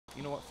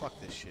Fuck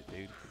this shit,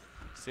 dude.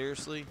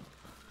 Seriously?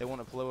 They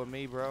want to play with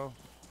me, bro?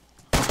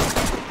 You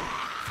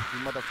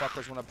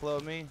motherfuckers want to play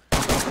with me?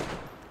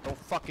 Don't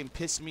fucking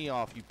piss me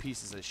off, you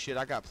pieces of shit.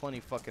 I got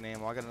plenty fucking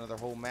ammo. I got another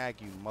whole mag,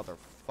 you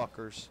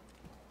motherfuckers.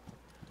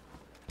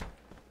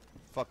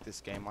 Fuck this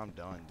game. I'm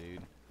done,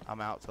 dude. I'm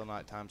out till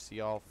nighttime. See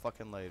y'all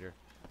fucking later.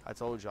 I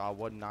told you I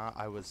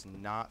was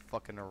not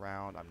fucking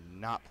around. I'm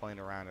not playing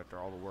around after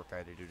all the work I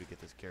had to do to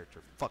get this character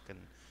fucking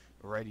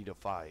ready to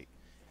fight.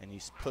 And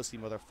these pussy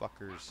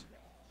motherfuckers.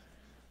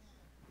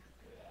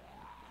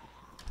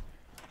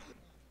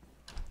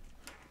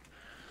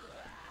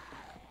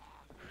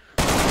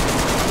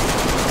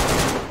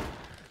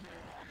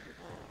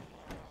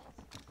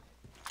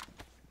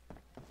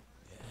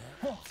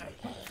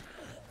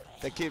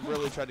 That kid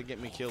really tried to get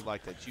me killed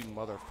like that, you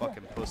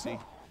motherfucking pussy.